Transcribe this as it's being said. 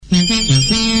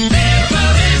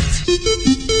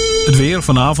Het weer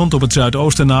vanavond op het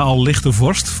zuidoosten na al lichte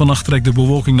vorst. Vannacht trekt de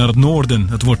bewolking naar het noorden.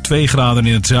 Het wordt 2 graden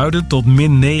in het zuiden tot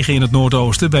 -9 in het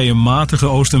noordoosten bij een matige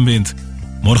oostenwind.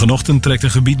 Morgenochtend trekt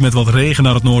een gebied met wat regen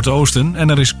naar het noordoosten en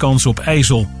er is kans op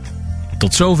ijzel.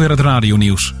 Tot zover het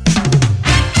radionieuws.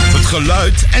 Het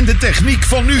geluid en de techniek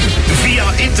van nu.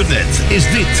 Via internet is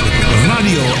dit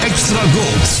Radio Extra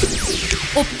Gold.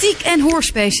 Optiek- en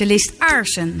hoorspecialist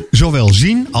Aarsen. Zowel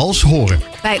zien als horen.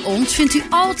 Bij ons vindt u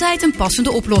altijd een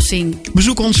passende oplossing.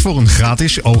 Bezoek ons voor een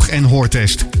gratis oog- en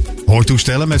hoortest.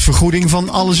 Hoortoestellen met vergoeding van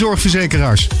alle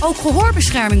zorgverzekeraars. Ook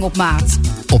gehoorbescherming op maat.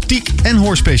 Optiek- en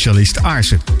hoorspecialist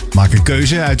Aarsen. Maak een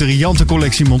keuze uit de riante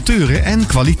collectie monturen en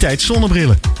kwaliteit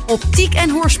zonnebrillen. Optiek- en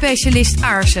hoorspecialist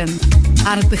Aarsen.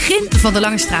 Aan het begin van de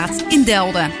Lange Straat in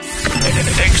Delden.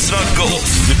 Extra Gold.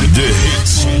 De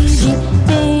hits.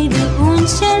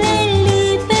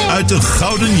 Uit de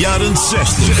gouden jaren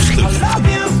 60.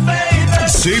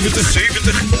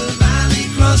 70.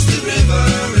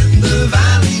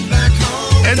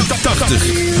 En 80.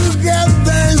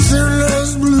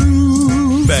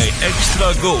 Bij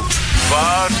Extra Gold.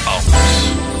 Waar anders.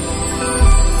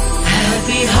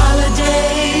 Happy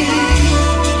holiday.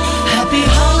 Happy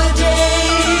holiday.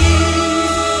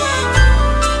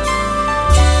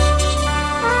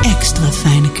 Extra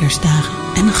fijne kerstdagen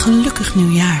en een gelukkig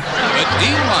nieuwjaar. The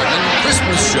Dean Martin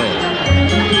Christmas Show.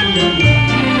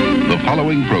 The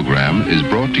following program is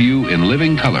brought to you in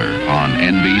living color on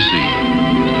NBC.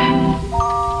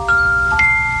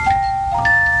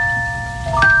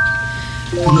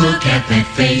 Look at that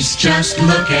face, just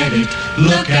look at it.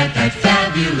 Look at that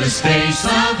fabulous face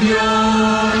of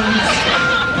yours.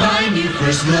 When you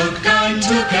first looked, I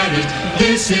took at it.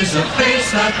 This is a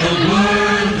face that the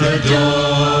world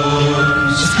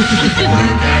adores.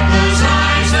 Look at those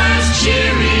eyes as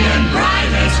cheery and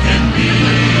bright as can be.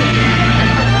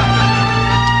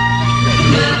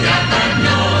 Look at that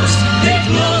nose, it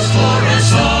glows for us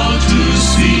all to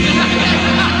see.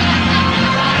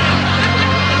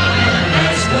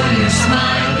 For your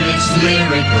smile, it's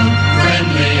lyrical,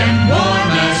 friendly, and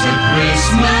warm as a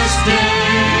Christmas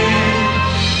day.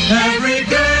 Every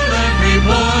girl, every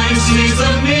boy sees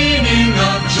the meaning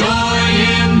of joy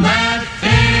in that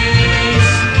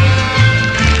face.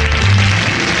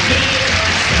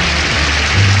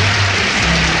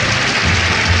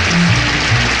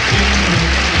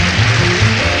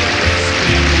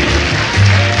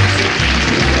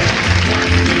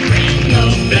 Ring the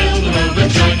bell, move the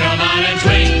joy, come on and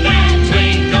twinkle,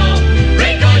 twinkle,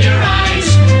 wrinkle your eyes,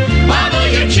 wobble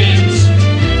your chins,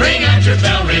 ring out your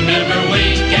bell, remember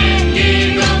wink and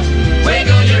giggle,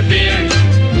 wiggle your beard,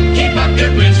 keep up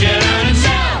your grins, get out and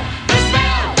sell the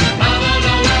spell. Oh, oh,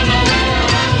 oh, oh,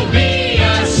 oh, oh, be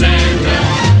a Santa,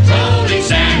 holy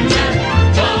Santa,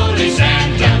 holy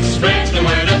Santa, spread the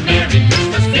word of Merry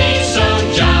Christmas, be so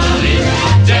jolly,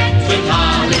 decked with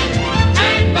holly,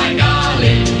 and by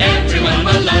golly, everyone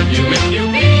will love you if you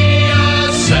be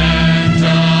a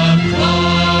Santa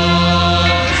Claus.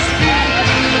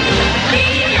 Be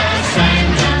a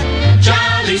Santa,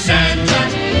 jolly Santa,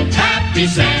 happy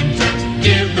Santa,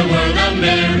 give the world a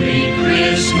Merry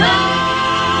Christmas.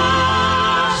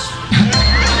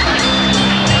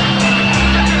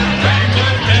 Crack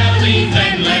your belly,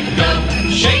 then let go,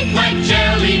 shake like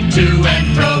jelly to and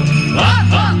fro. Ah,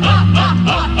 ah, ah, ah,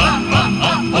 ah, ah, ah, ah,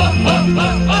 ah, ah,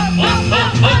 ah, ah, ah,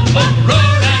 ah, ah.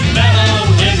 Roar and bellow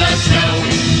in the snow,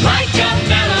 like a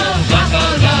mellow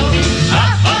buffalo. Ah,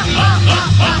 ah, ah, ah,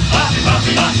 ah, ah, ah,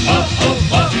 ah, oh, oh,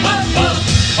 oh, oh, oh.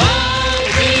 Oh,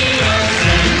 be a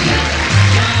Santa,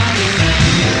 jolly Santa,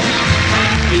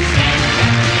 happy Santa,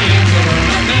 give the world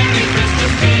a Merry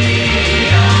Christmas. Be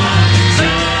a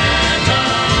Santa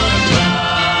Claus.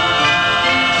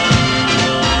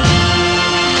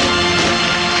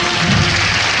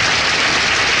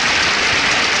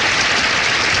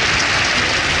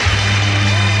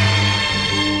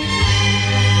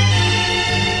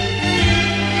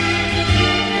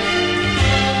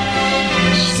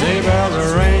 Sleigh bells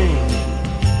are ringing,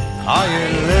 are you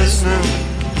listening?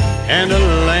 And the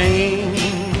lane,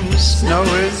 snow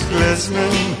is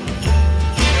glistening.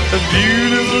 A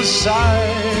beautiful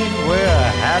sight, we're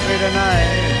happy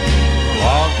tonight,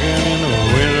 walking in the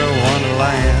winter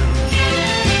wonderland.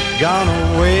 Gone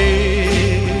away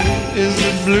is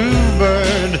the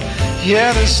bluebird,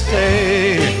 here to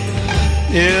stay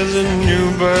is a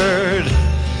new bird.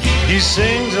 He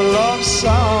sings a love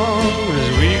song as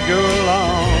we go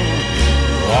along,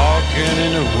 walking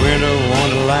in a winter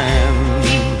wonderland.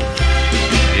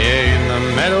 Yeah, in the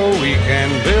meadow we can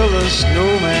build a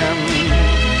snowman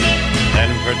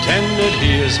and pretend that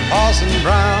he is Parson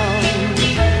Brown.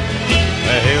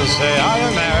 say, are you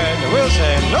married? We'll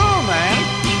say, no, man.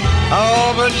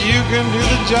 Oh, but you can do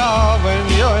the job when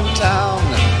you're in town.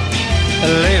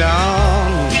 Later on,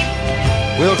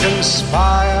 we'll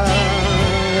conspire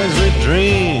as we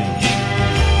dream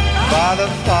by the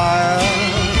fire.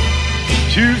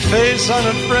 Two-faced,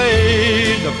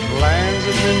 unafraid, the plans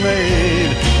have been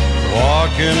made.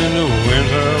 Walking into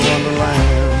winter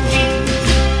wonderland.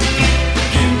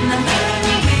 In the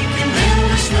meadow we can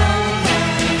build a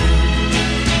snowman,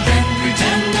 then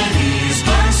pretend that he's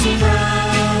Parson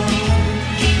Brown.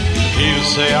 He'll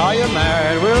say, are you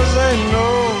married? We'll say, no,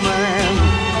 man.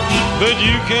 But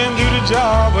you can do the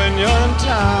job when you're in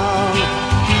town.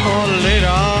 Or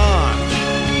later on,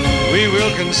 we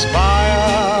will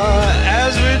conspire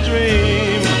as we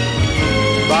dream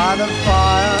by the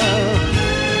fire.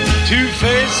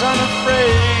 Two-faced,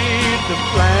 unafraid, the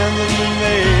plan that we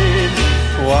made.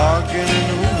 Walking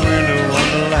into winter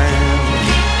wonderland.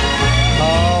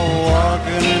 Oh,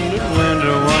 walking into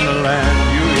winter wonderland.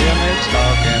 You hear me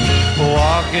talking.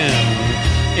 Walking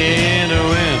into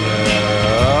winter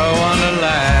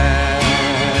wonderland.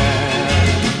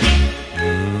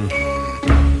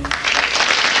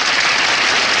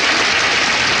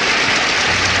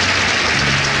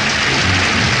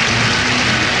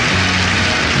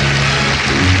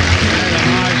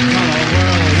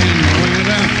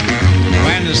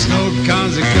 The snow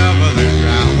comes to cover the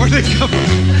ground. Where'd they come from?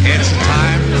 It's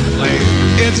time to play.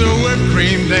 It's a whipped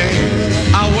cream day.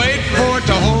 I wait for it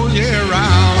the whole year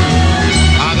round.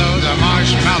 Are those a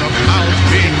marshmallow clouds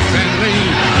being friendly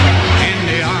in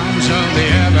the arms of the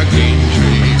evergreen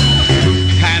tree?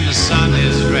 And the sun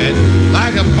is red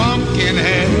like a pumpkin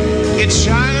head. It's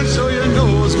shining so your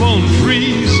nose won't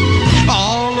freeze.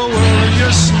 All the world is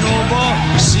your snowball.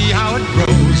 See how it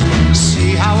grows.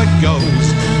 See how it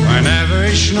goes. Whenever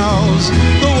it snows,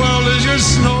 the world is your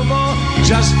snowball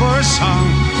just for a song.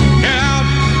 Get out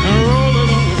and roll it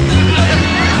on.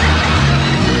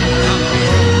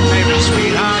 Maybe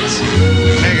sweethearts,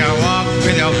 take a walk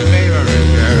with your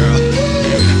favorite girl.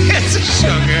 It's a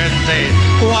sugar day.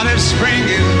 What if spring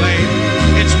is late?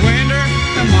 It's winter,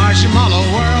 the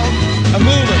marshmallow world.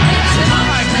 Move it.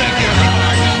 I beg your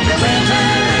pardon. The winter,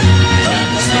 when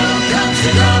the snow comes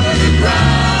to cover the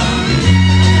ground.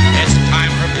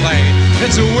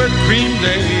 It's a whipped cream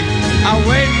day. I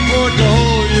wait for it the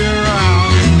whole year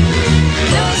round.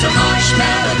 Those are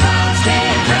marshmallow clouds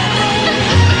staying friendly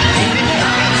in the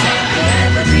arms of the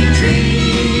evergreen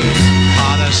trees.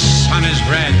 Ah, the sun is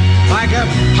red like a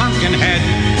pumpkin head.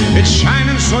 It's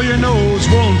shining so your nose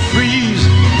won't freeze.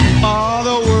 Ah,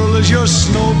 the world is your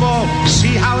snowball.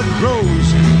 See how it grows.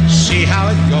 See how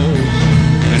it goes.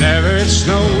 Whenever it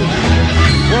snows,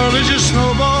 world is your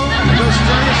snowball. Just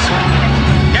like a song.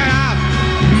 Get out.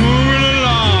 Move it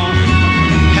along.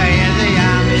 Hey, in the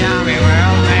yummy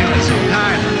world, maybe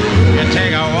tonight you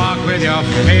take a walk with your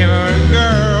favorite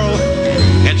girl.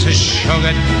 It's a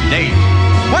sugar date.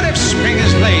 What if spring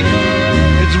is late?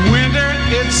 It's winter,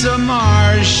 it's a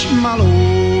marshmallow.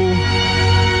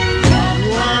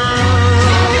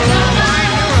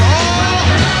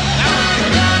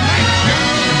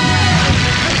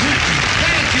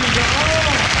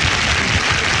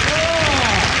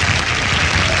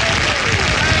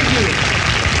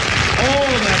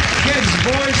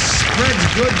 Voice spreads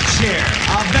good cheer.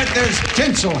 I'll bet there's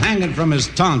tinsel hanging from his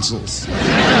tonsils.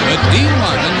 The Dean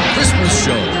Martin Christmas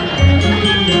Show.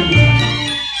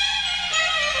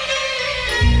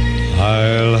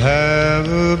 I'll have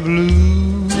a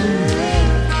blue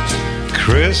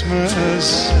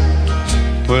Christmas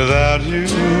without you.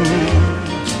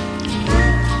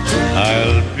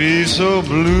 I'll be so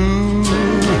blue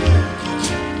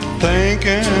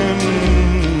thinking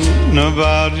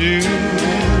about you.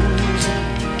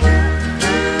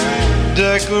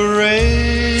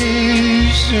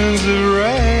 Decorations of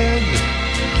red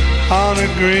on a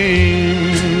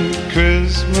green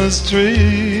Christmas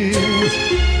tree.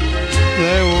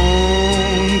 They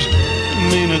won't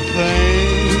mean a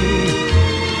thing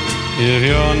if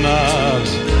you're not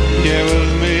here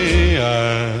with me.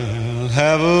 I'll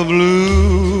have a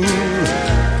blue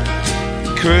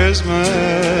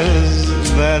Christmas,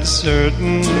 that's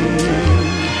certain.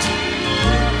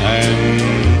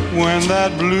 And when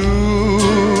that blue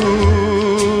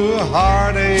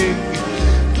heartache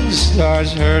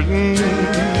starts hurting,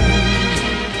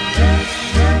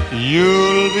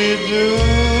 you'll be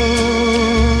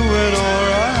doing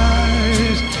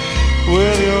alright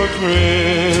with your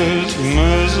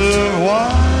Christmas of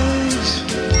white.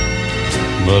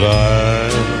 But I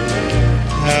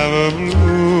have a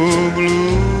blue,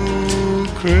 blue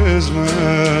Christmas.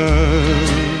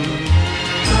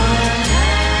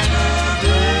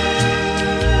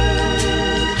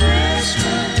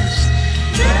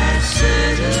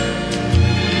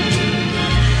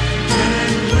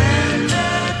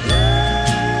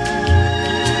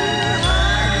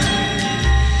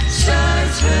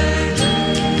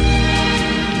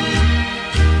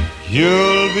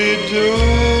 you'll be doing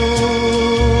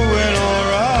all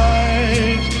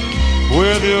right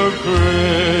with your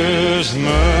Christmas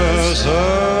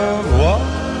of white.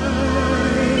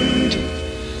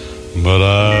 But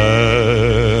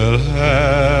I'll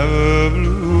have a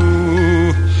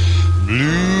blue,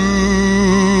 blue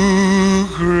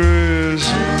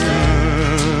Christmas.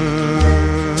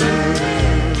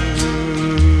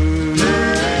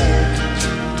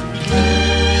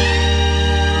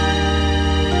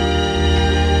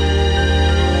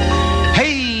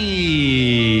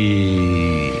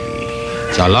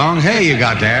 A long hay you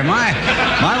got there. My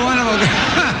wonderful,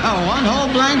 one whole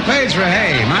blank page for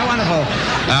hay. My wonderful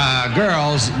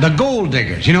girls, the Gold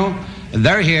Diggers, you know,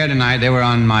 they're here tonight. They were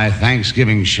on my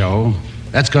Thanksgiving show.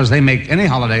 That's because they make any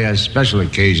holiday a special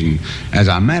occasion. As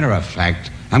a matter of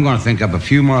fact, I'm going to think up a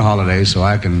few more holidays so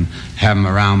I can have them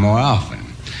around more often.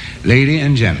 Lady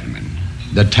and gentlemen,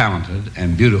 the talented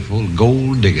and beautiful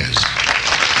Gold Diggers.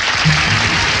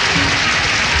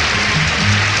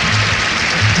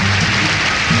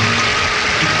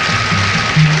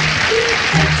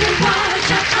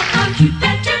 You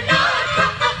better not,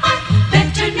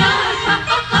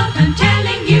 I'm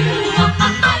telling you,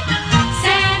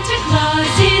 Santa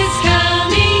Claus is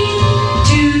coming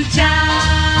to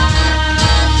town.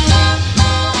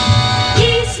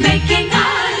 He's making a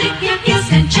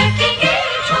list and checking it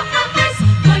twice,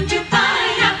 going to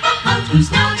find out who's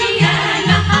naughty and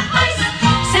nice.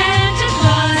 Santa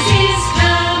Claus is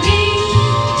coming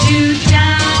to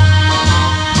town.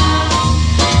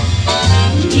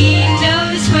 He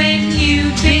knows when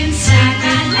you've been sad,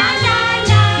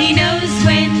 he knows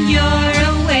when you're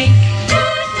awake.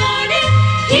 Good morning.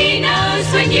 He knows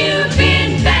when you've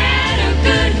been bad or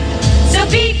good. So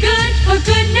be good for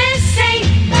goodness sake.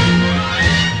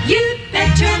 You'd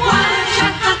better watch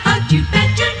out. You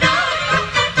better not,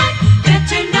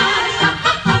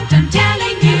 I'm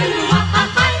telling you,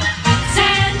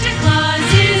 Santa Claus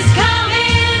is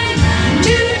coming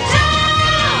to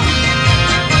town.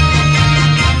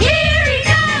 Here he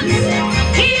comes,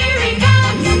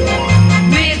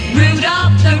 with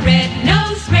Rudolph the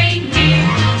red-nosed reindeer.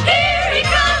 Here he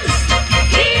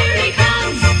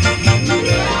comes,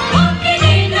 walking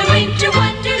in a winter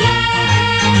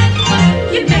wonderland.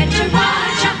 You better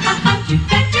watch out, you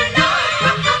better not,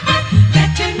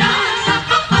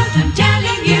 I'm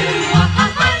telling you,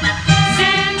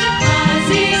 Santa Claus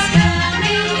is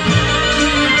coming to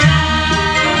town.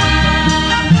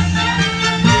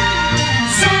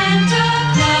 Santa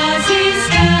Claus is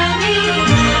coming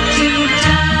to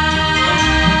town.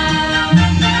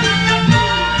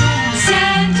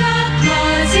 Santa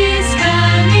Claus is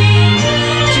coming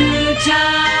to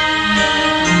town.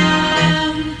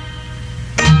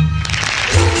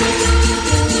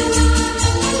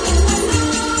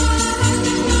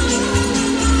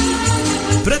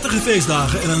 Prettige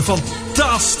feestdagen en een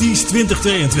fantastisch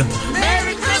 2022.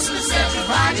 Merry Christmas,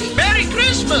 everybody. Merry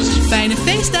Christmas. Fijne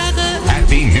feestdagen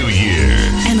Happy New Year.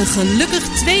 en een gelukkig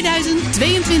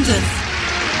 2022.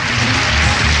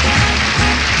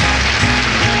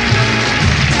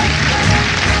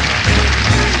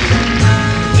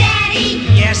 Daddy.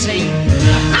 Yes, I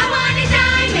want a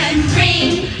diamond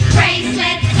ring,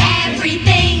 bracelets,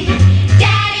 everything.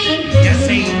 Daddy. Yes,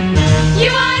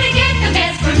 you want to get the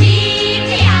best for me.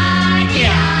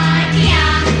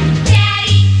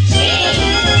 Daddy.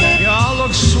 You all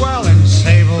look swell in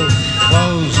sable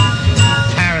clothes,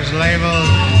 Paris labels.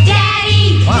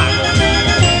 Daddy. What?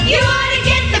 You want to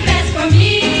get the best for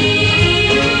me.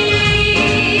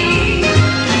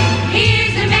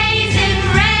 Here's amazing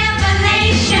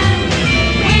revelation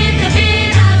with a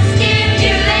bit of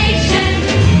stimulation.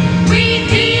 We'd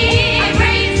be a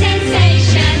great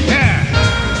sensation. Yeah,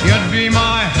 you'd be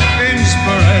my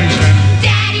inspiration.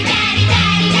 Daddy,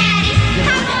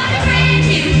 I want a brand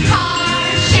new car,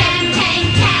 champagne,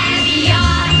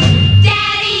 caviar.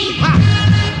 Daddy,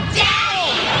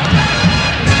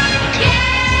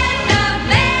 get the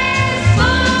best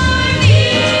for me.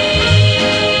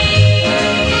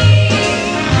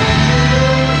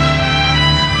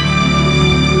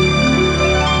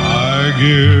 I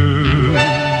give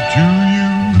to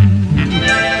you,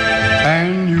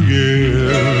 and you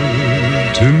give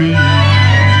to me.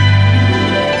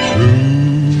 True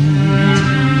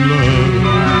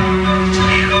love,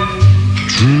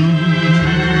 true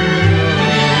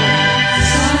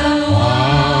So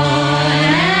on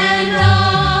and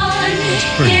on,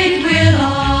 it will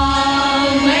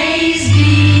always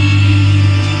be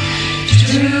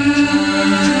true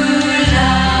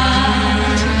love,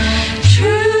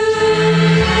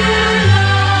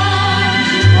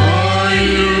 for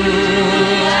you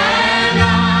and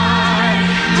I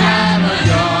have a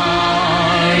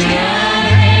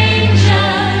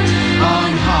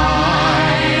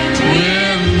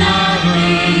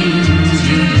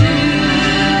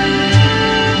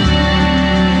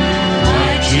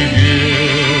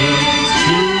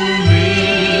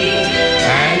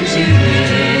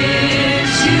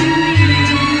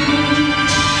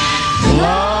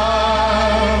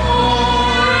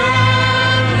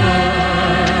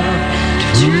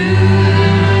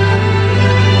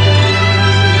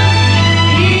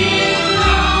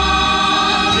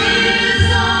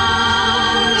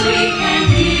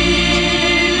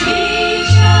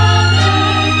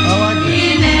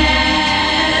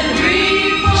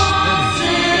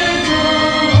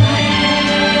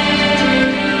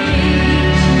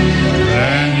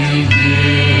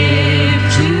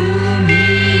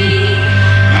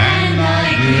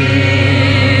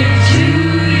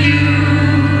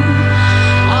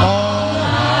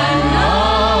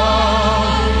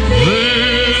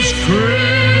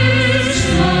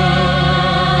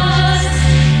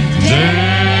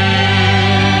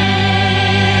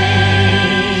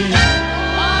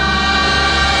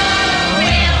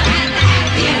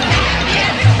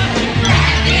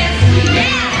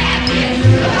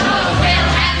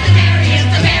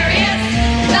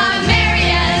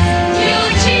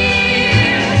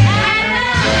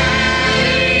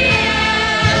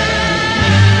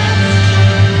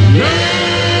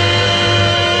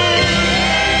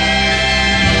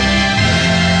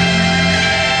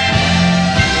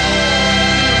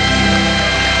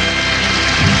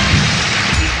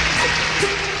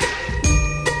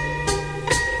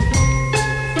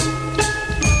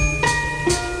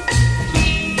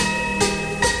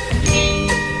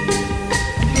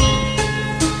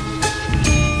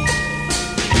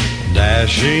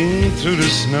dashing through the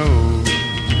snow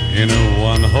in a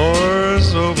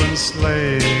one-horse open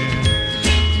sleigh.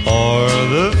 O'er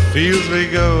the fields we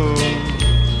go,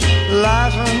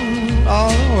 laughing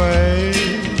all the way.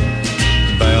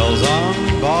 Bells on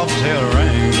bobtail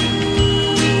ring,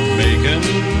 making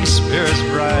spirits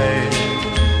bright.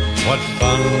 What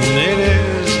fun it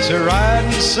is to ride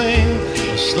and sing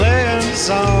a sleighing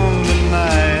song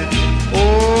tonight.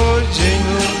 Oh,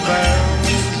 jingle bells,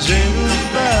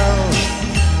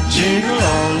 jingle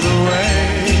all the way.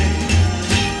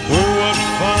 Oh, what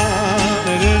fun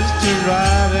it is to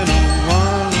ride in a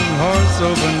one-horse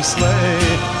open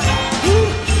sleigh. Woo!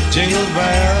 Jingle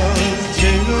bells,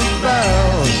 jingle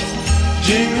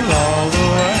all the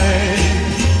way.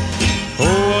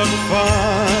 Oh, what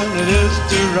fun it is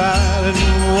to ride in a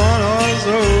one-horse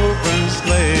open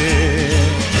sleigh.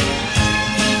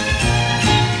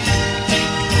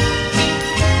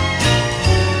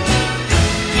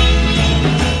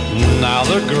 Now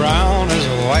the ground is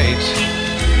white,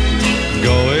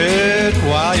 go it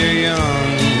while you're young.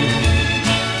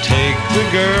 Take the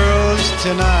girls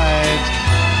tonight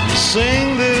and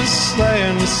sing this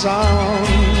sleighing song.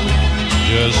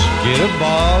 Just get a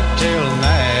bobtail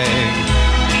nag,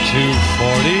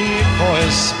 240 for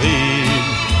his speed,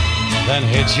 then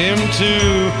hitch him to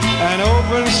an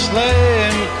open sleigh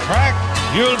and crack,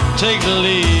 you'll take the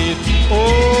lead.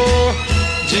 Oh,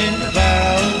 jingle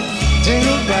bells,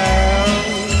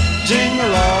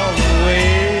 jingle all the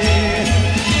way.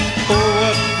 Oh,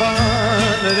 what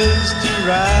fun it is to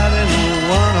ride in a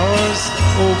one-horse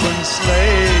open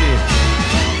sleigh.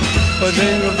 Oh,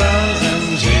 jingle bells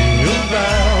and jingle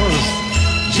bells,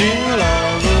 jingle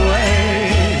all the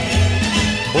way.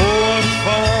 Oh, what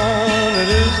fun it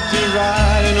is to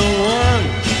ride in a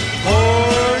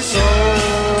one-horse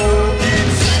open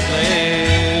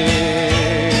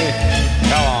sleigh.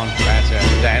 Go on, Prancer,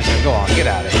 Dancer, go on, get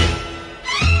out of here.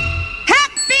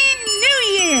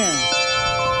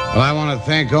 Well, I want to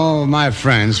thank all of my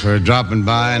friends for dropping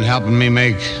by and helping me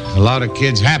make a lot of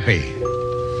kids happy.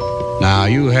 Now,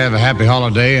 you have a happy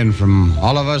holiday, and from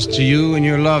all of us to you and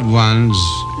your loved ones,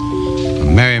 a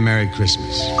Merry, Merry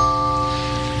Christmas.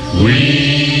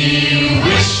 We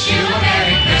wish you a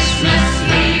Merry Christmas.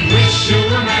 We wish you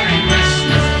a Merry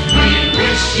Christmas. We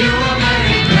wish you a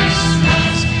Merry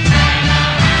Christmas and a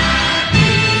Happy New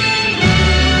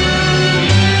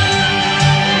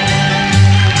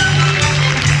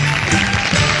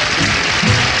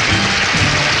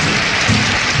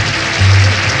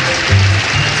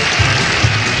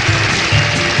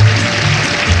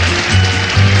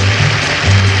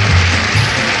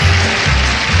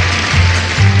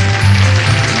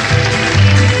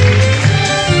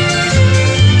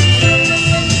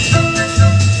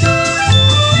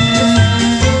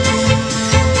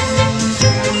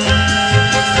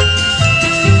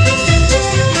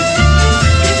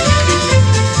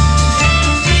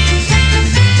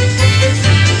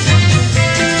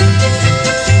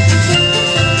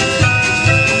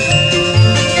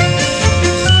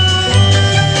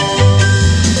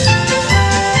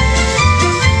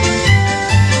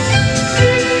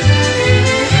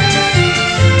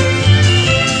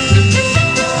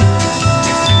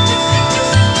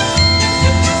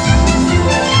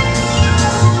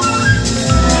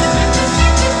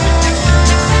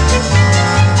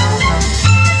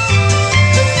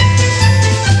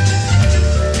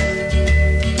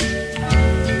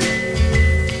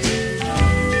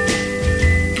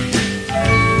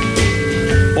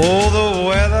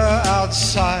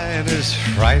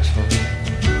frightful,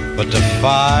 but the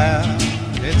fire,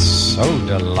 it's so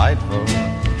delightful.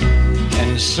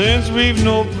 And since we've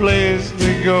no place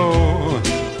to go,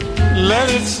 let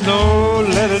it snow,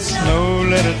 let it snow,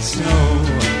 let it snow.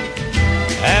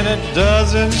 And it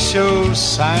doesn't show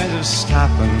signs of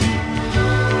stopping.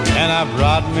 And I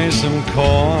brought me some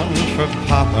corn for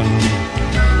popping.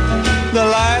 The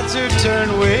lights are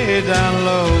turned way down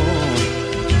low.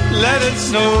 Let it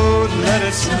snow, let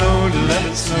it snow, let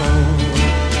it snow.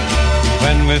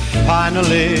 When we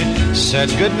finally said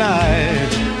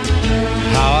goodnight,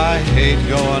 how I hate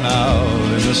going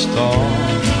out in the storm.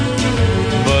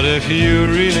 But if you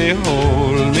really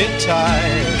hold me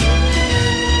tight,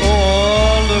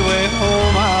 all the way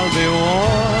home I'll be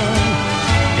warm.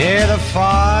 Yeah, the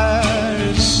fire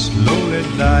is slowly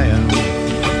dying,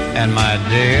 and my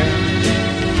dear,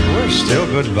 we're still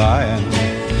goodbying.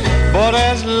 But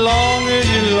as long as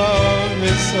you love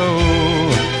me so,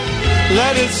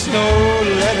 let it snow,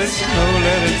 let it snow,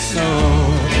 let it snow.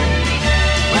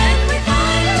 When we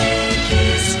finally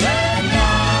kiss goodnight,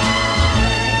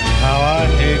 how I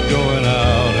hate going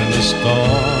out in the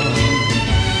storm.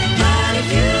 but if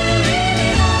you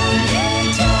really hold me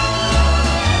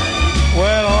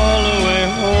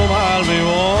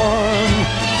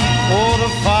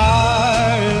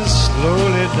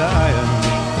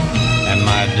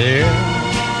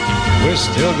we're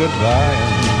still goodbye.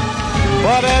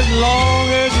 But as long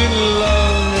as you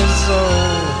love me so,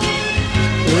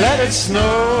 let it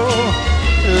snow,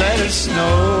 let it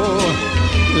snow,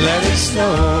 let it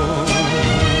snow.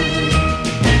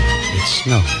 It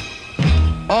snowed.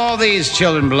 All these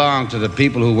children belong to the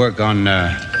people who work on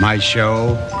my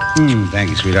show.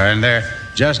 Thank you, sweetheart. And they're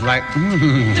just like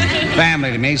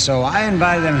family to me, so I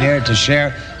invited them here to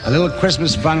share a little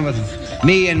Christmas fun with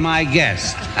me and my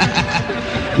guest.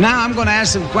 Now I'm going to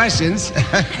ask some questions.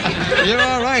 You're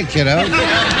all right, kiddo.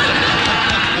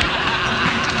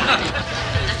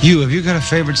 Have you got a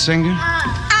favorite singer?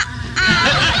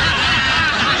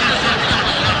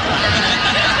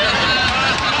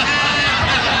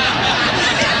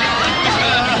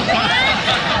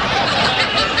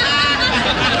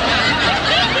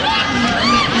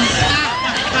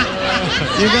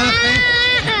 You got a favorite?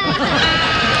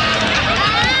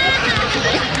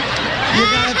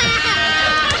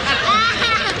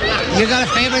 You got a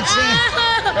favorite singer?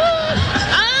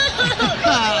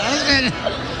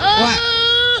 What?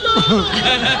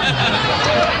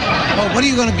 What are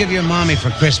you going to give your mommy for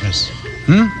Christmas?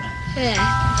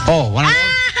 Yeah. Oh, one of those?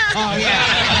 Oh,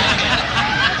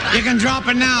 yeah. You can drop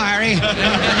it now, Harry.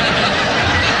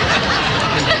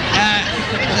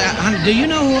 Do you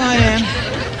know who I am?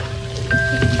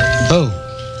 Who?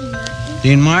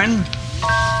 Dean Martin?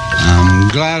 I'm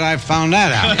glad I found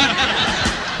that out.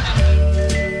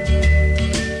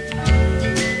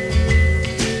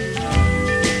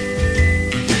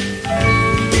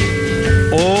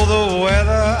 Oh, the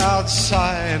weather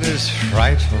outside is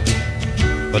frightful,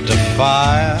 but the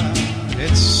fire,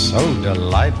 it's so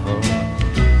delightful.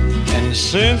 And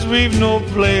since we've no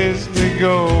place to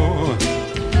go,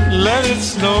 let it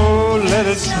snow, let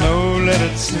it snow, let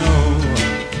it snow.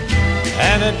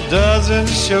 And it doesn't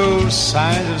show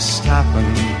signs of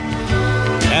stopping.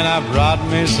 And I brought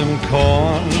me some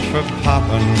corn for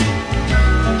popping.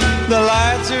 The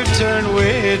lights are turned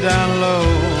way down low.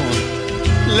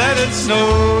 Let it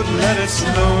snow, let it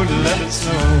snow, let it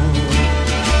snow.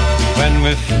 When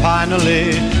we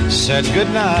finally said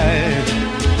goodnight,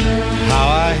 how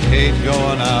I hate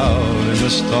going out in the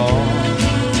storm.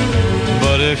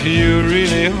 But if you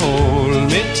really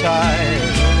hold me tight,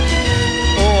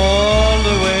 all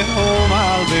the way home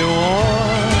I'll be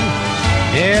warm.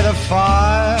 Yeah, the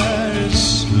fire is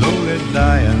slowly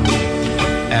dying,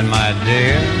 and my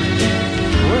dear,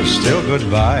 we're still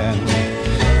goodbying.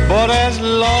 But as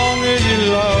long as you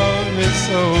love me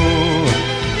so,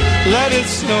 let it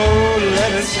snow,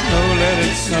 let it snow, let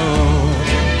it snow.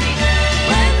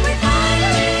 When we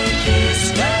finally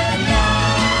kiss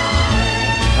goodnight,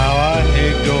 how I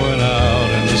hate going out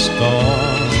in the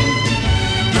storm.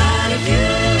 But if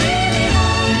you really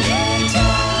hold me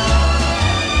tight,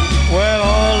 Well,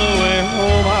 all the way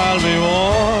home I'll be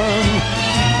warm.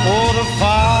 Oh, the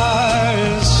fire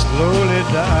is slowly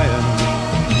dying,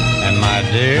 and my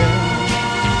dear,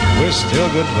 we're still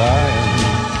goodbye.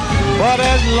 But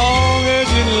as long as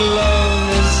you love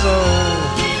me so,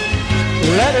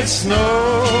 let it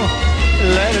snow,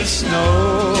 let it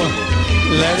snow,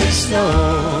 let it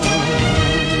snow.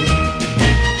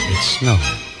 It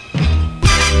snowed.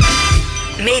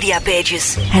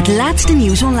 Mediapages. Het laatste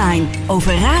nieuws online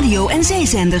over radio en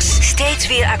zeezenders. Steeds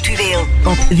weer actueel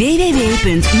op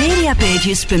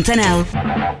www.mediapages.nl.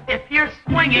 If you're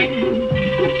swinging,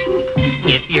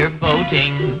 if you're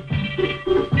boating,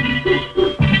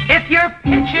 if you're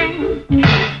pitching,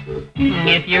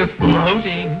 if you're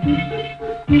floating,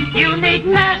 you need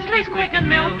Nestle's Quicken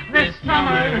Milk this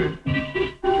summer.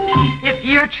 If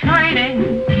you're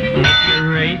training, if you're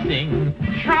racing,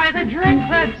 try the drink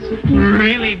that's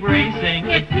really bracing.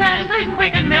 It's Nestle's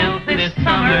Quicken Milk this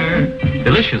summer.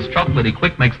 Delicious chocolatey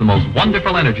Quick makes the most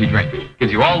wonderful energy drink.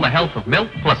 Gives you all the health of milk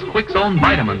plus Quick's own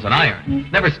vitamins and iron.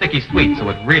 Never sticky sweet, so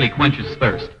it really quenches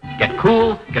thirst. Get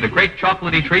cool, get a great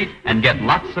chocolatey treat, and get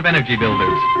lots of energy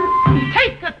builders.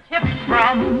 Take a tip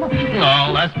from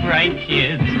all us bright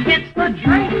kids. It's the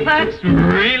drink that's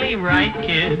really right,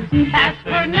 kids. Ask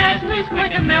for Nestle's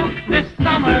Quicken Milk this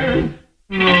summer.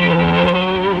 Oh,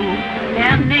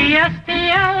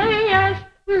 N-E-S-T-L-E-S,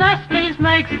 Nestle's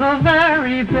makes the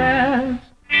very best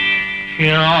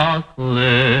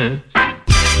chocolate.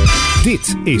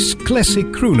 Dit is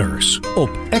Classic Crooners op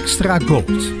Extra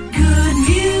Gold. good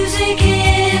music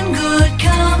in good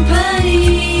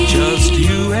company. Just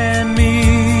you and me.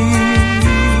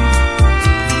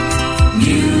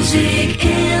 Music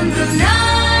in the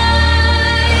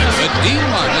night. The Dean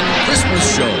Martin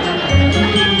Christmas Show.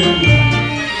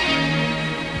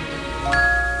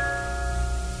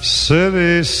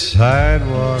 City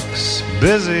sidewalks,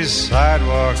 busy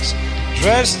sidewalks,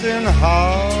 dressed in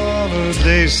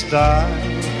holiday style.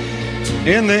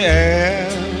 In the air,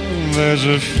 there's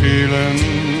a feeling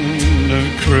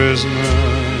of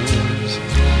Christmas.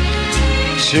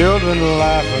 Children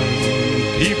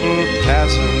laughing, people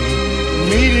passing,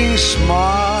 meeting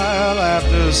smile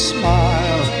after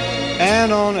smile.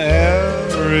 And on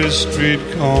every street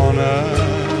corner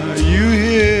you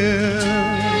hear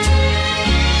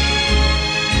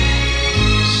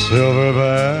silver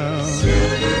bells,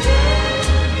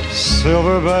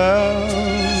 silver bells,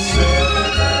 silver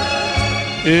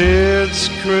bells. It's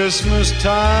Christmas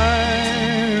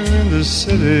time in the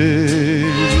city.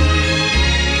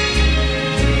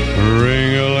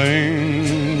 Ring-a-ling,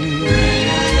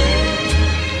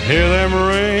 hear them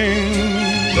ring.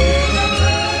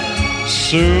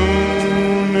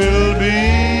 Soon it'll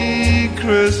be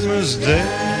Christmas Day.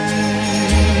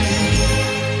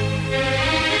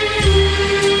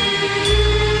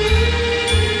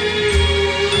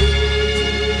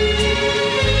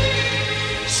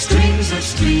 Strings of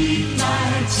street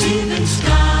lights, even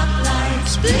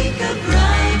stoplights, blink a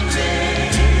bright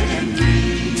red and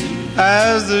green.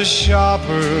 As the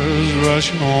shoppers rush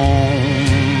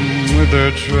home with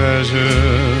their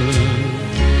treasures,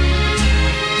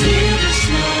 hear the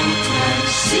snow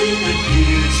crash, see the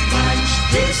kids march.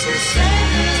 This is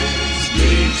Santa's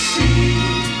big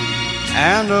scene.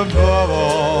 and above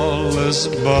all this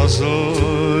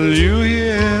bustle you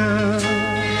hear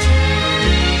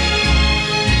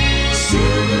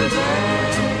silver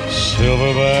bells,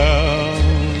 silver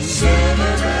bells,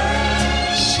 silver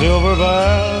bells, silver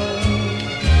bells.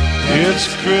 It's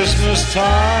Christmas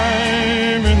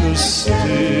time in the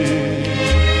city.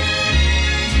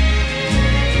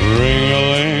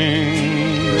 Ring-a-ling,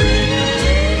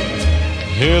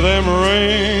 hear them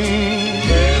ring.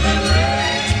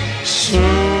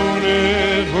 Soon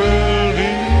it will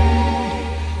be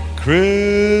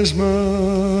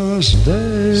Christmas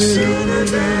Day. Silver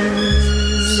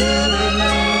bells, silver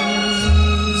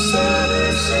bells,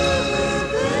 silver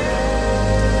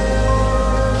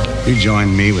bells. You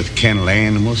join me with Ken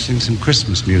Lane and we'll sing some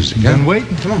Christmas music. Then wait.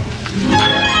 Come on.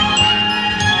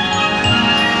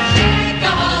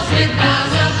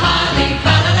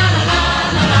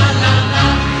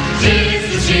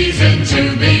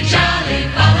 To be jolly,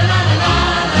 fa la la la la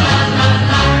la la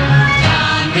la.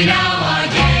 Don we now our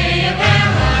gay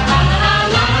apparel, fa la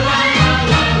la la la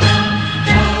la la.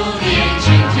 Roll the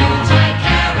ancient Yuletide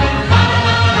carol, fa la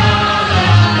la la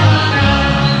la la.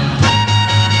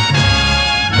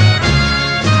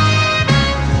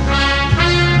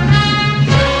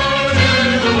 Lord of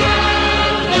the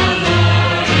world, the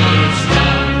Lord is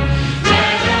done.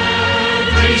 Let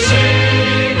every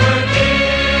Savior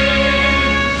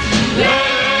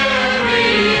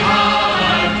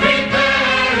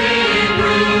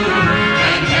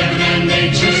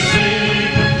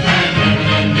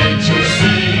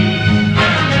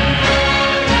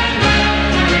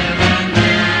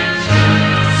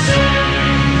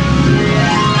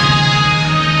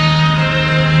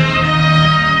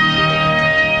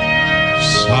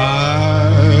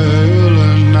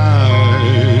Silent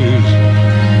night,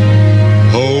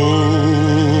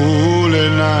 holy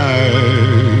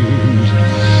night,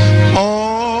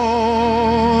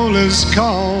 all is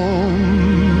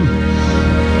calm,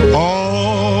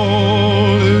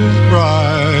 all is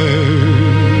bright,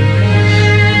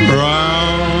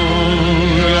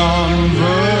 round yon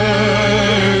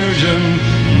virgin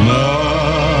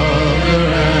mother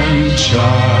and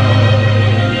child.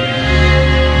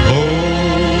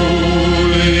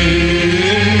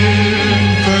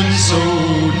 So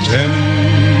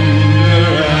tender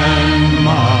and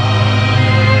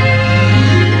mild,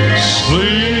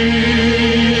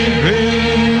 sleep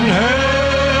in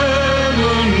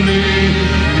heavenly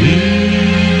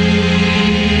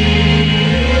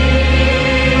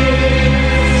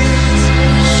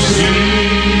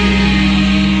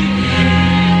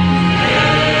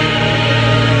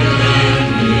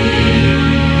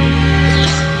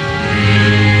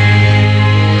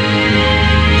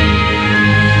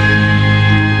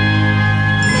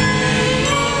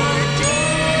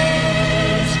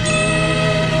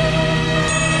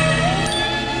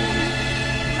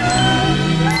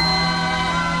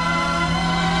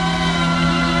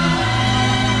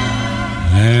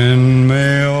and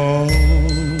may all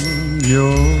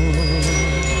your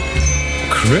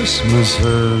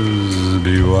Christmases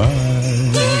be white.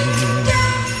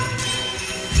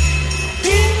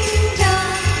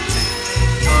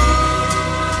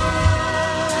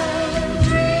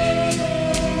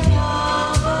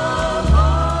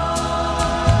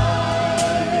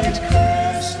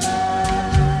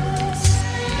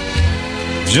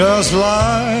 just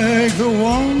like the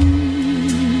one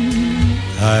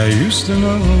I used to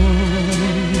know,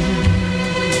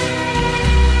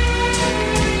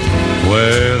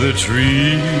 where the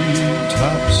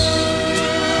treetops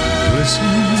glisten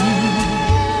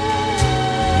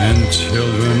and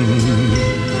children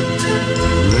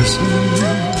listen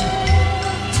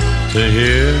to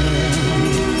hear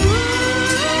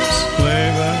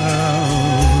sleigh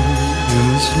bells in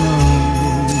the snow.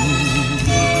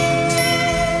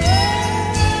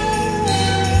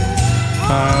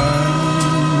 I'm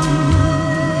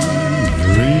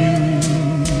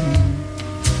dreaming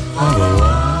of a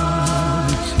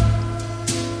white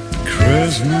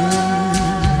Christmas,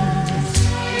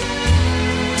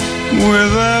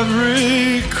 with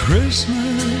every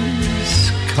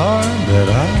Christmas card that I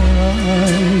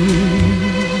write.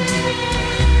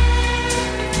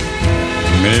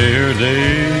 May your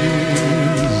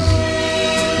days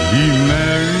be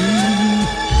merry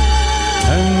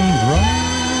and bright,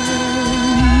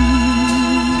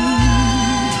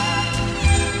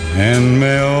 and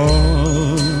may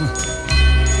all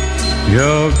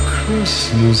your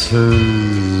Christmases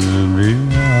be white.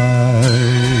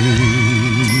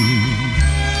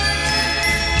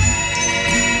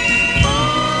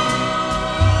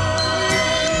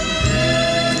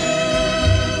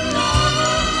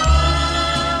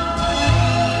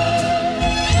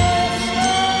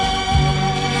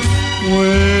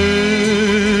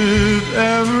 With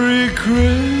every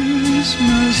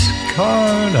Christmas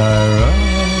card I write,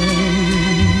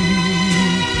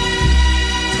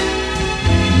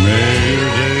 may your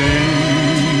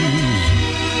days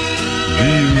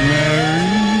be merry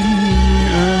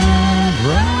and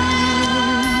bright,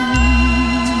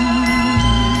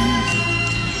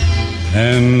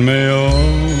 and may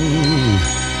all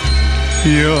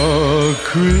your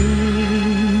Christmases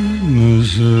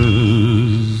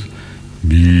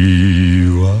be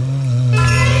white.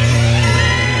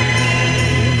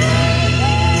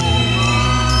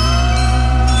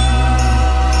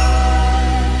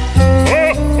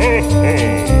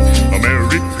 A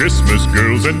Merry Christmas,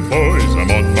 girls and boys.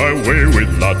 I'm on my way with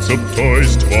lots of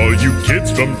toys to all you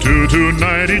kids from 2 to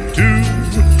 92.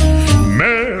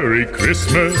 Merry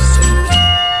Christmas.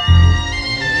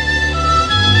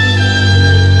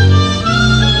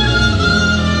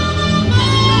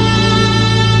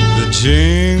 The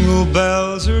jingle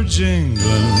bells are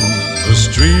jingling, the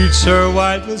streets are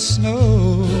white with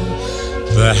snow,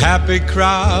 the happy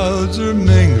crowds are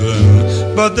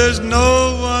mingling, but there's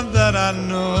no one that I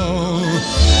know.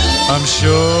 I'm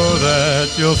sure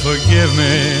that you'll forgive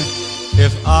me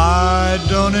if I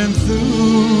don't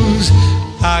enthuse.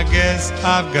 I guess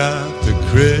I've got the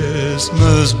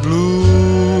Christmas blues.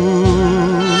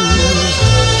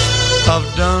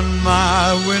 I've done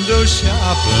my window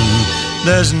shopping,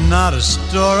 there's not a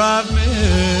store I've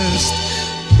missed.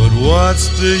 But what's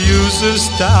the use of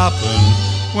stopping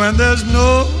when there's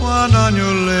no one on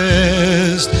your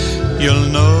list? You'll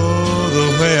know the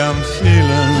way I'm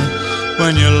feeling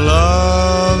when you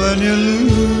love and you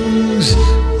lose.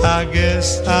 I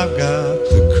guess I've got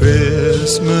the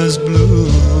Christmas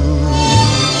blues.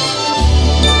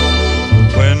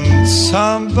 When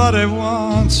somebody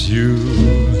wants you,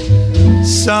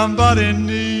 somebody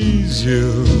needs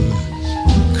you,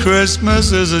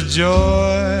 Christmas is a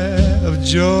joy of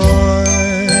joy.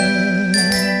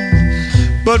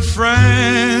 But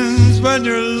friends, when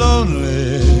you're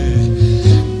lonely,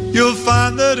 you'll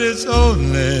find that it's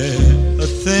only a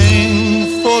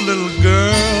thing for little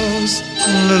girls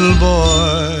and little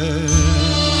boys.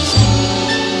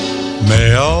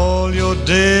 May all your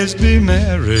days be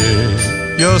merry,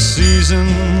 your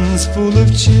seasons full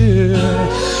of cheer.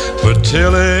 But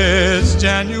till it's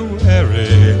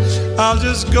January, I'll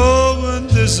just go and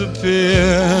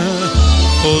disappear.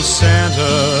 Oh,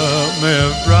 Santa may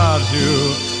have brought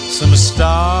you some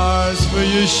stars for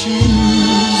your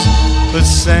shoes, but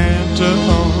Santa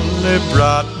only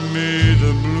brought me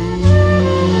the blues.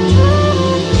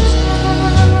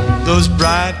 Those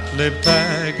brightly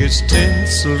packaged,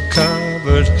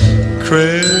 tinsel-covered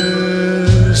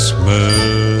Christmas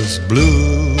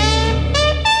blues.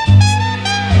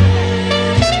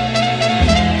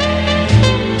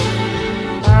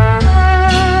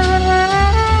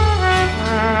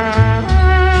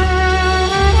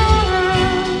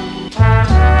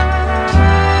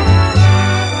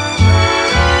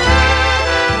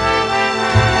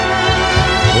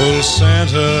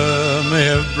 Santa may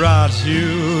have brought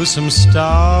you some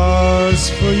stars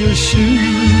for your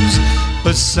shoes,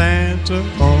 but Santa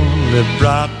only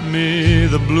brought me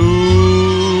the blues.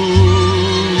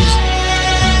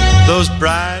 Those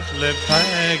brightly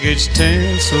packaged,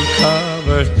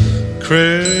 tinsel-covered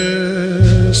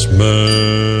Christmas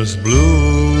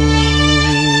blue.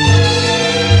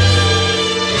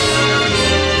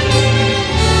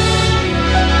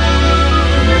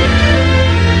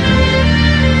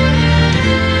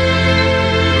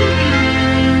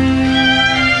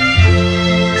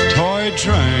 Toy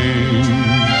train,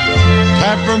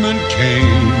 peppermint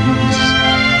canes.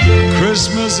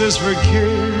 Christmas is for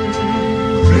kids.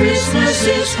 Christmas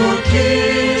is for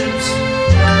kids.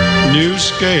 New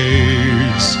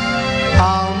skates,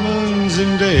 almonds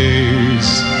and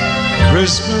days.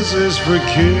 Christmas is for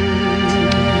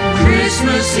kids.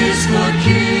 Christmas is for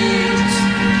kids.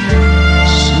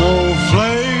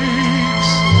 Snowflakes,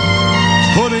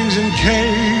 puddings and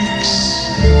cakes,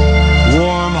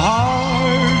 warm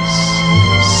hearts,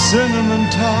 cinnamon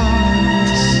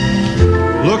tarts.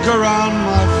 Look around,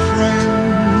 my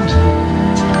friend,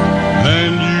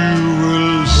 and you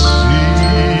will see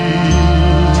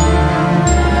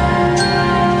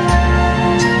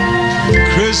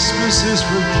Christmas is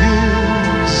for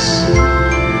kids.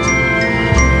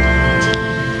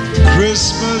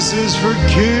 Christmas is for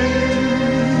kids.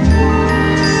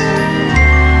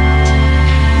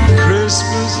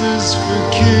 Christmas is for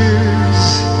kids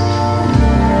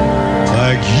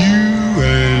like you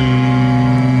and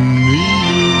me.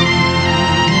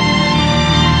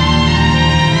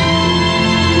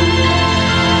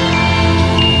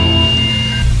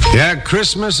 Yeah,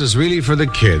 Christmas is really for the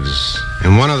kids.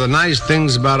 And one of the nice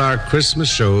things about our Christmas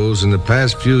shows in the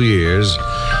past few years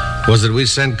was that we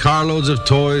sent carloads of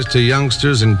toys to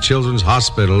youngsters in children's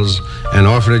hospitals and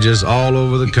orphanages all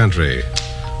over the country.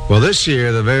 Well, this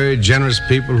year, the very generous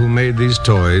people who made these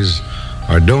toys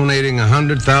are donating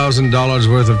 $100,000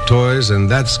 worth of toys, and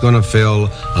that's going to fill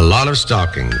a lot of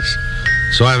stockings.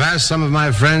 So I've asked some of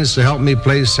my friends to help me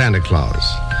play Santa Claus.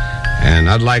 And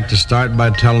I'd like to start by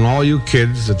telling all you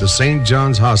kids at the St.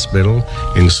 John's Hospital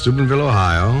in Steubenville,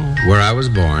 Ohio, where I was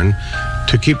born,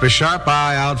 to keep a sharp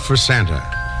eye out for Santa,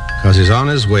 because he's on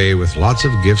his way with lots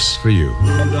of gifts for you.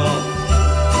 Rudolph,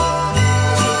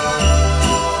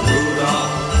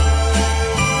 Rudolph,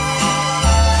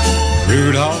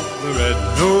 Rudolph the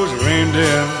red-nosed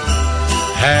reindeer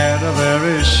had a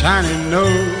very shiny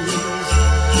nose,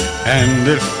 and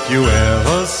if you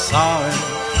ever saw it,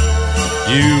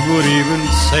 you would even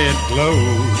say it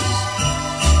glows.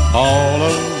 All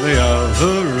of the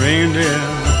other reindeer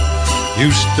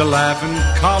used to laugh and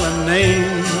call him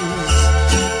names.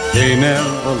 They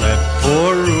never let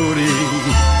poor Rudy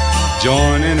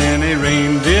join in any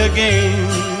reindeer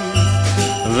games.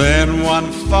 Then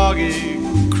one foggy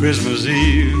Christmas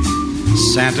Eve,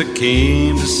 Santa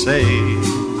came to say,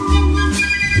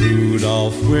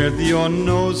 Rudolph, with your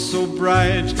nose so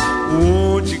bright,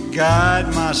 won't you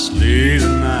guide my sleigh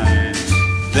tonight?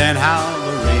 Then how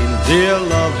the reindeer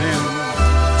loved him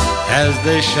as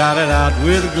they shouted out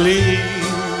with glee,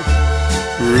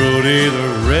 Rudy the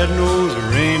red-nosed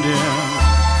reindeer,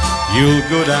 you'll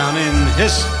go down in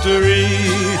history.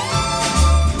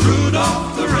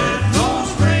 Rudolph the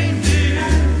red-nosed reindeer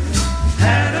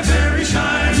had a very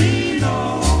shiny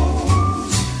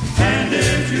nose, and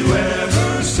if you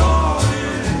ever saw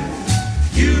it,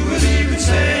 you would even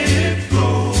say it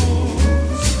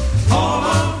glows. All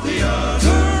of the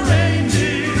other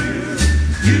reindeer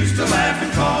used to laugh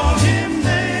and call him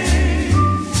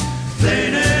names. They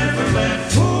never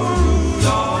let poor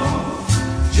Rudolph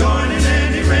join in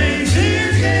any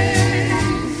reindeer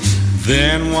games.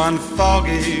 Then one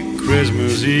foggy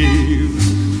Christmas Eve,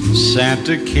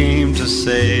 Santa came to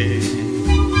say,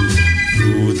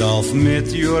 Rudolph,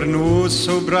 met your nose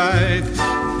so bright,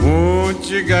 won't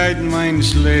you guide mine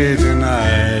sleigh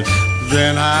tonight?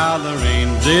 Then how the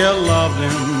reindeer loved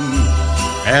him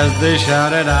as they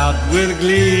shouted out with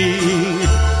glee,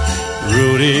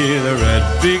 Rudy the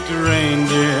red-beaked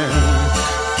reindeer,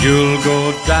 you'll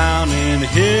go down in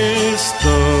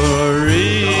history.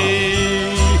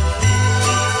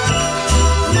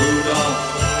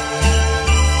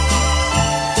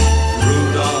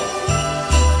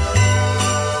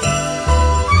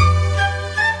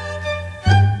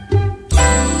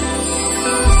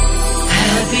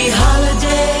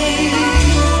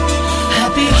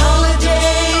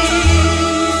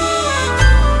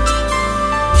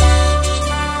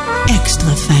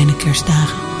 Extra fijne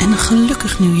kerstdagen en een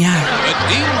gelukkig nieuwjaar. The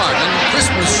Dean Martin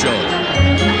Christmas Show.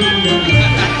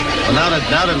 Well, now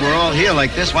that we're all here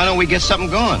like this, why don't we get something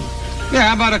going? Yeah,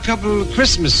 how about a couple of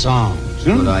Christmas songs?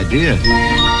 Good idea.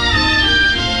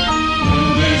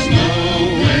 There's no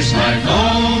place like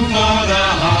home for the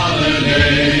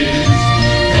holidays,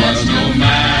 'cause no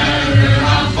matter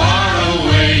how far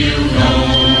away you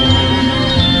roam,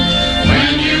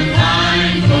 when you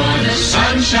pine for the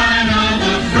sunshine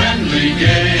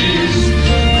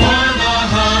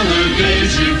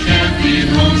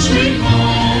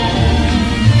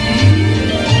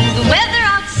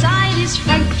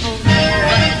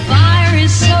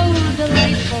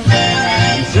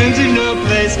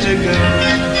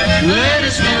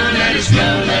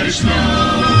there's snow.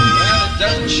 Well, it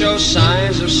doesn't show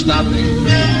signs of stopping.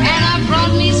 And I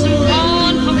brought me some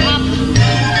corn for popping.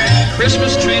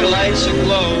 Christmas tree lights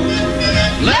aglow.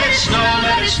 Let it snow,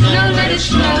 let it snow, let it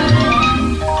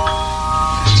snow.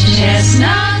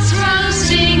 Chestnuts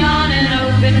roasting on an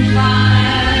open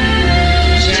fire.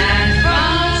 Jack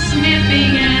Frost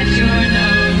nipping at your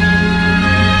nose.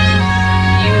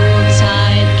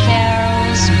 Yuletide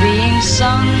carols being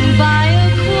sung by a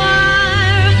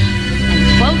choir. And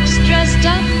folks dressed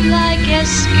up like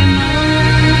Eskimos.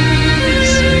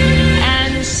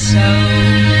 And so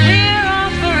we're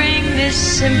offering this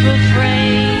simple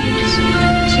phrase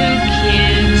to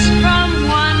kids from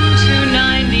 1 to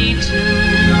 92.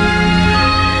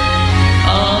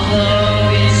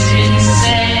 Although it's been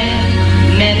said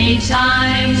many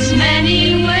times, many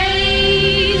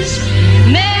ways,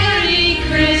 Merry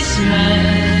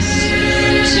Christmas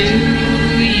to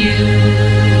you.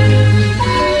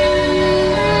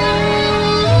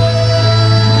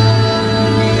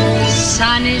 The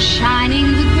sun is shining,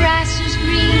 the grass is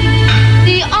green,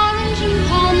 the orange and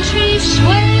palm trees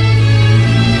sway.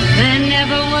 There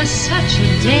never was such a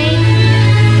day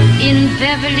in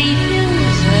Beverly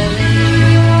Hills, LA.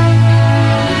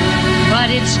 But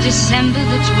it's December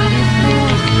the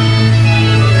 24th,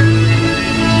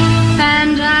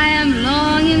 and I am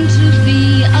longing to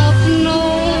be up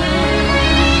north.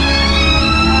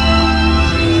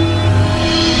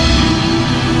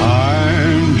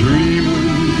 I'm dreaming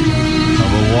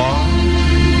of a white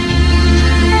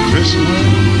Christmas,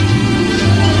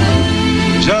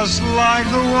 just like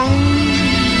the one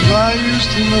I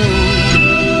used to know,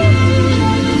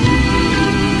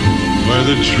 where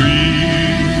the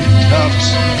treetops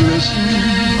glisten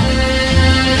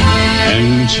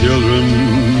and children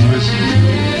listen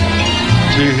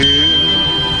to hear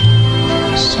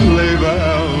sleigh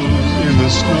bells in the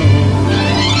snow.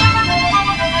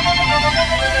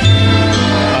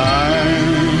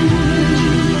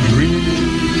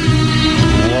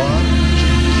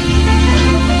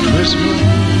 Christmas,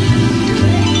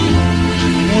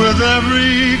 with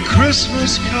every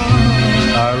Christmas card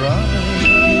I write.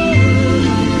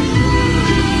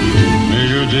 May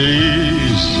your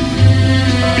days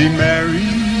be merry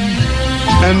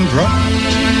and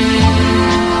bright,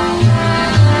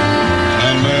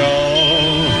 and may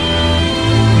all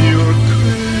your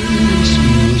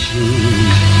Christmases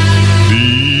be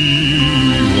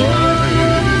white.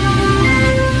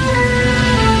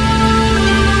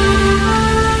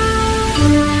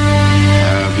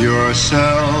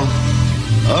 Yourself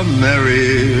a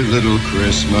merry little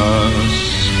Christmas.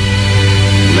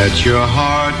 Let your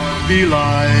heart be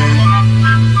light.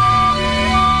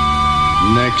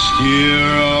 Next year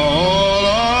all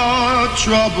our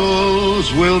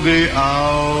troubles will be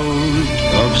out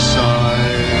of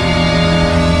sight.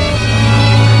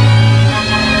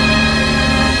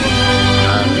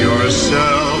 Have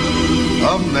yourself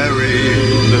a merry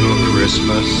little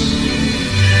Christmas.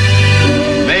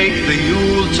 Make the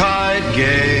Yuletide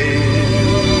gay.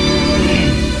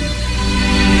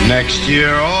 Next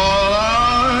year all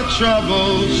our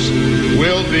troubles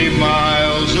will be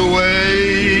miles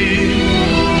away.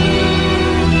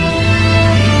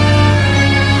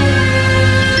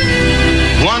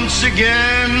 Once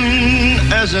again,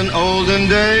 as in olden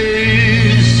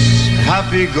days,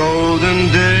 happy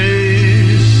golden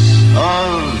days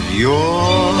of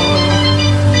yore.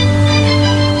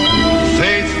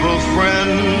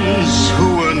 Friends who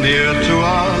were near to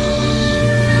us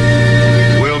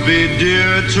will be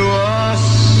dear to us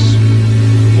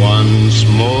once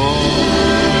more.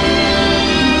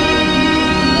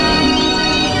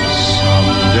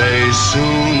 Someday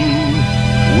soon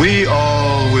we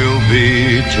all will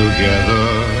be together,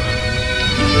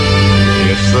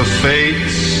 if the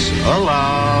fates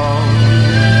allow.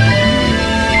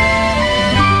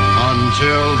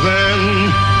 Until then,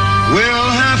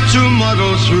 we'll have to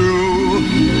muddle through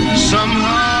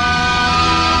somehow.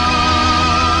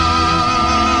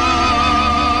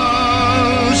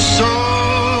 So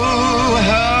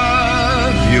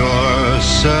have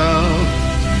yourself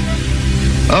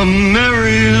a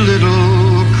merry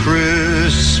little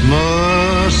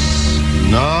Christmas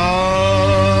now.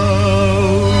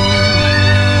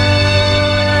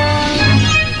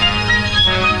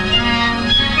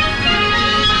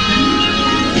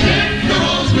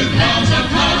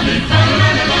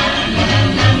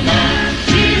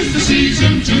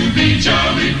 To be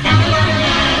jolly, fa la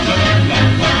la la la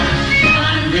la.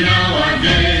 And we now are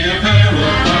gay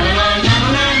apparel, fa la la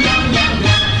la la la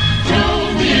la. Throw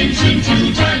the ancient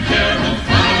Yuletide carol.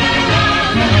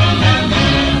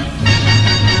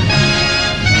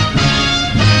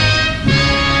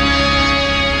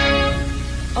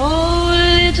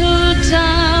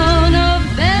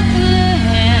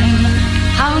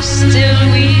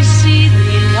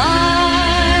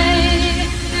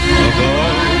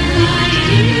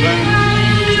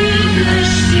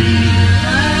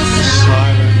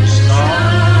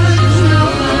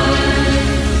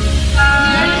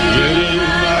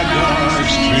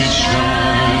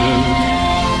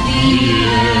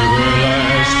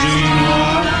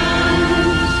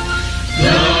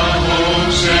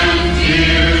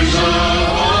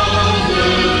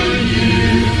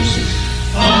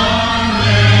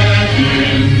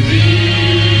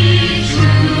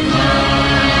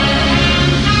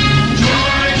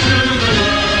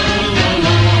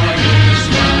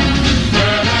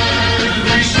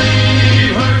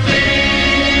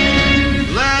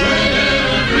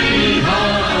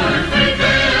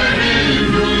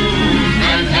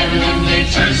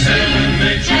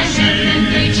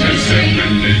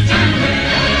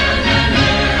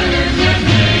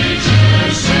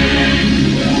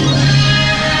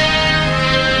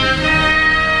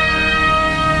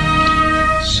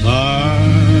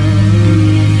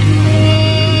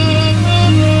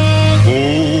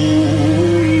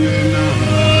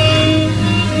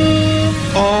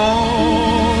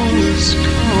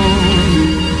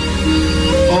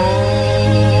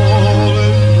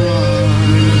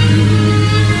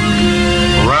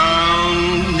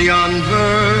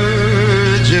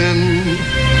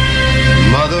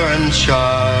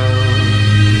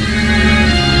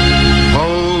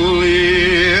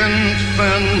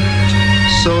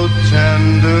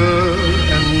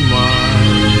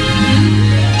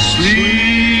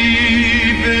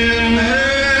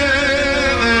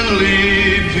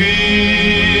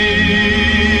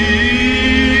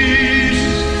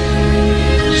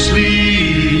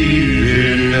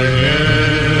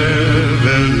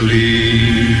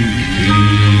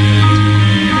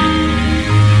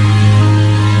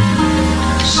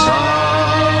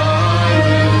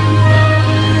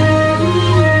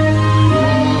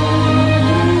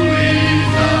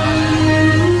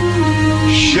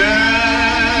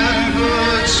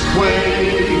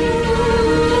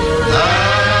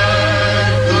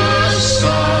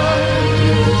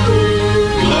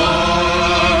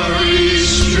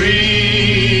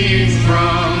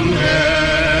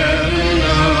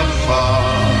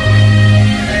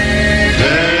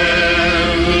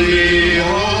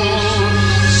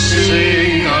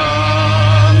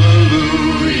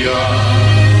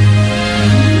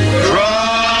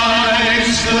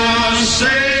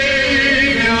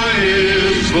 Savior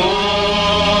is born.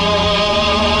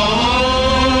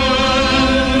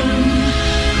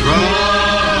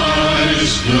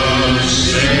 Christ the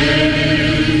Savior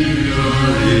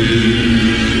is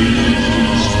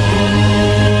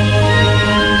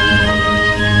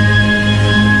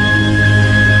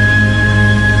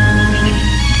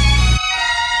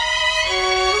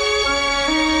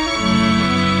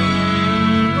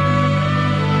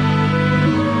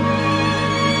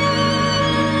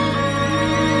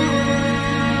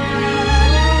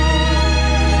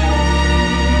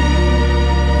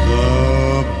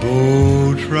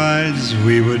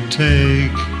we would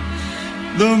take,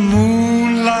 the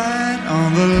moonlight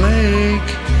on the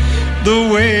lake, the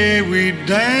way we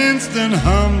danced and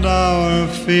hummed our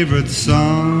favorite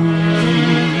song,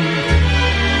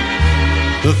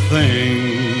 the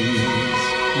things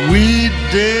we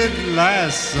did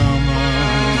last summer,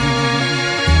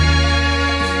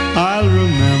 I'll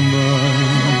remember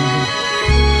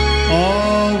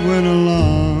all winter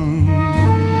long.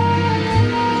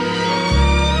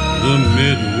 The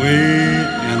midway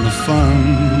and the fun,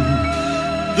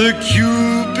 the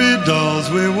Cupid dolls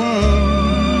we won,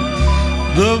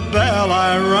 the bell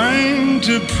I rang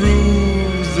to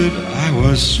prove that I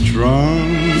was strong,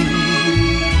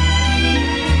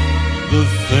 the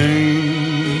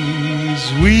things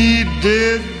we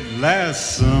did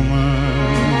last summer,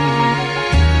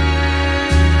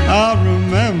 I'll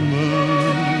remember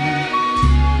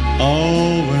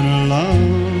all winter long.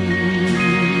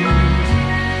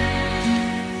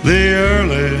 The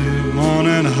early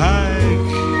morning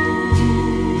hike,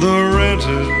 the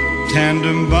rented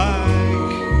tandem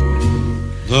bike,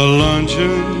 the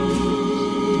luncheon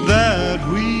that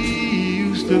we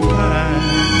used to pack.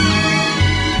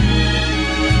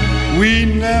 We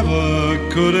never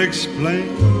could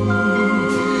explain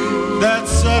that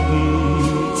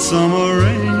sudden summer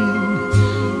rain,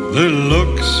 the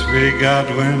looks we got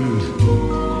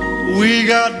when we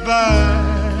got by.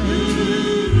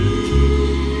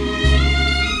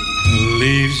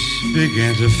 Leaves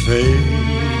began to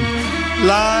fade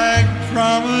like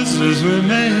promises we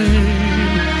made.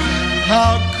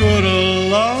 How could a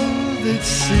love that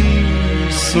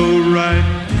seemed so right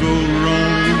go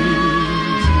wrong?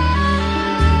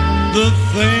 The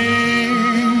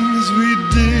things we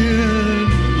did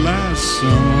last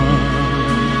summer,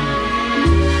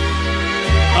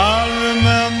 I'll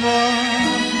remember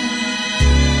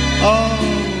all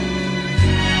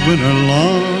winter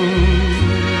long.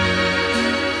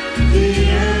 The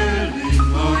early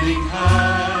morning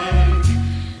hike,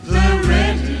 the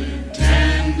rented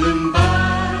tandem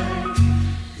bike,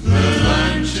 the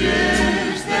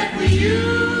lunches that we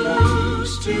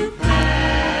used to pack.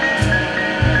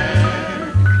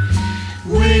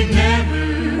 We never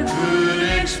could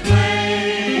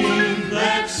explain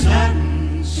that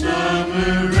sudden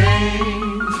summer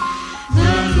rain,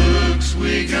 the looks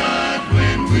we got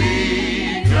when we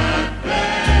got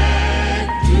back.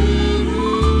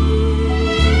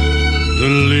 The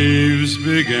leaves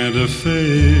began to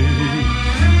fade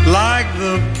like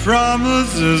the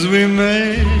promises we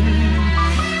made.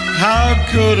 How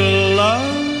could a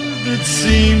love that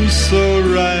seemed so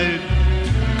right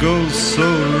go so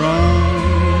wrong?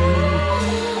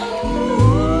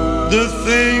 The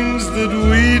things that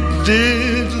we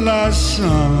did last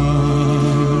summer,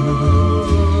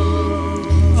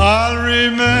 I'll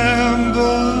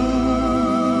remember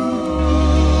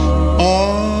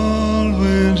all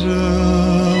winter.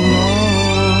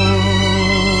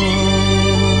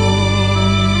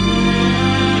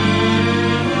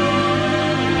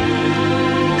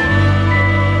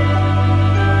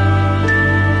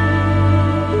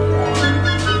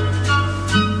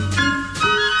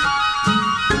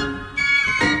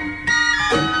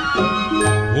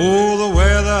 Oh, the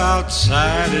weather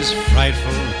outside is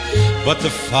frightful, but the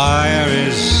fire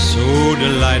is so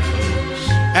delightful.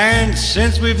 And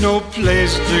since we've no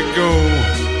place to go,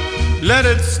 let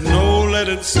it snow, let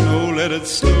it snow, let it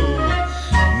snow.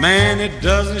 Man, it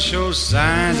doesn't show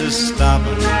signs of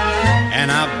stopping,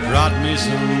 and I brought me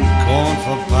some corn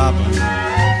for popping.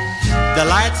 The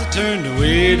lights are turned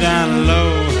way down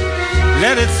low.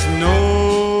 Let it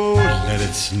snow, let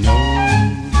it snow.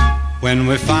 When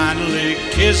we finally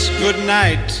kiss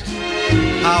goodnight,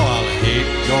 how I'll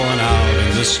hate going out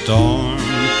in the storm.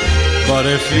 But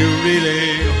if you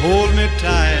really hold me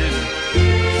tight,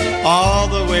 all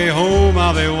the way home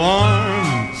I'll be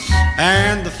warm.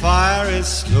 And the fire is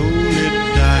slowly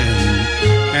dying,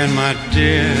 and my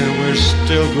dear, we're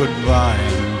still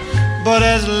goodbying. But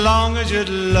as long as you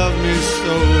love me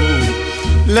so,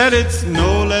 let it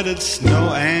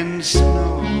snow and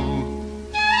snow.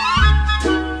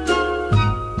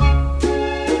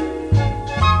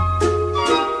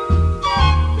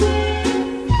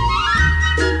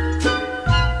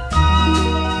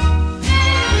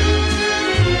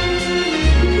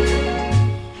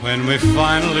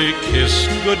 kiss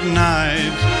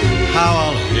goodnight. How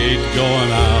I'll hate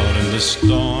going out in the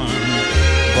storm.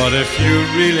 But if you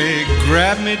really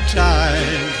grab me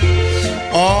tight,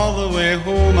 all the way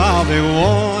home I'll be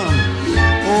warm.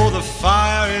 Oh, the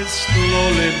fire is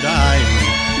slowly dying,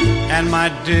 and my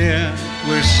dear,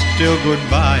 we're still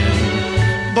goodbying.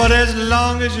 But as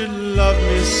long as you love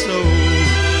me so,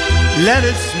 let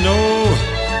it snow,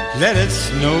 let it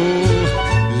snow,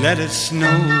 let it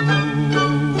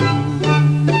snow.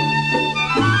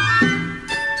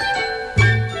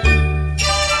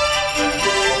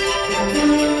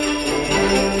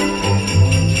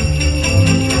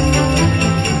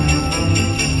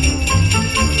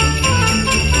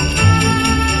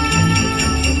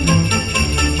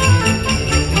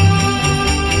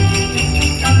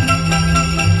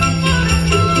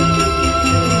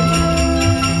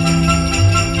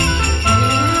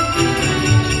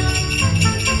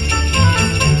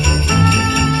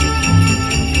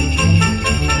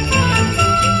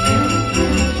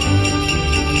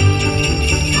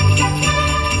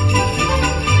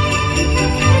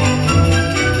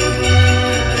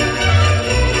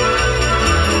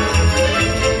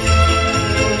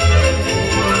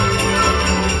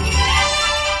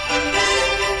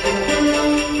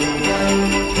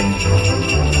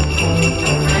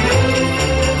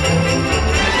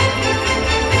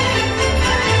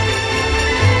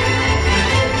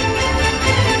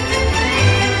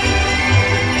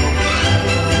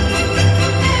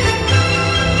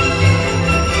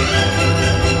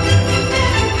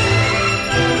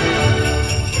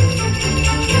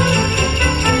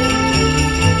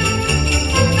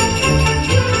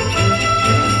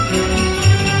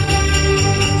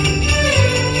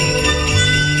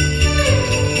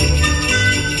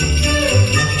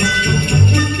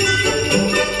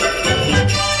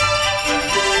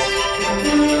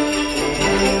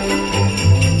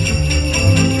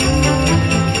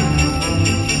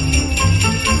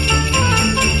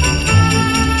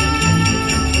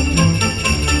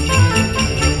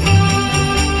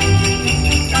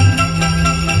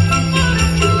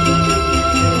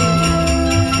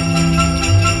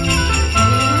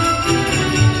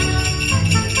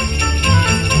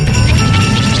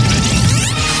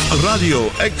 Radio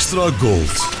Extra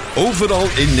Gold. Overal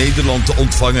in Nederland te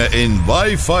ontvangen in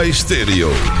wifi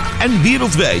stereo. En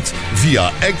wereldwijd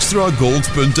via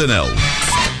extragold.nl.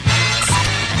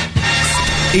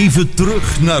 Even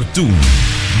terug naar toen.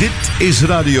 Dit is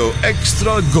Radio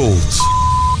Extra Gold.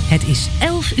 Het is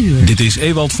 11 uur. Dit is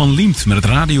Ewald van Liemt met het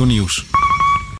radionieuws.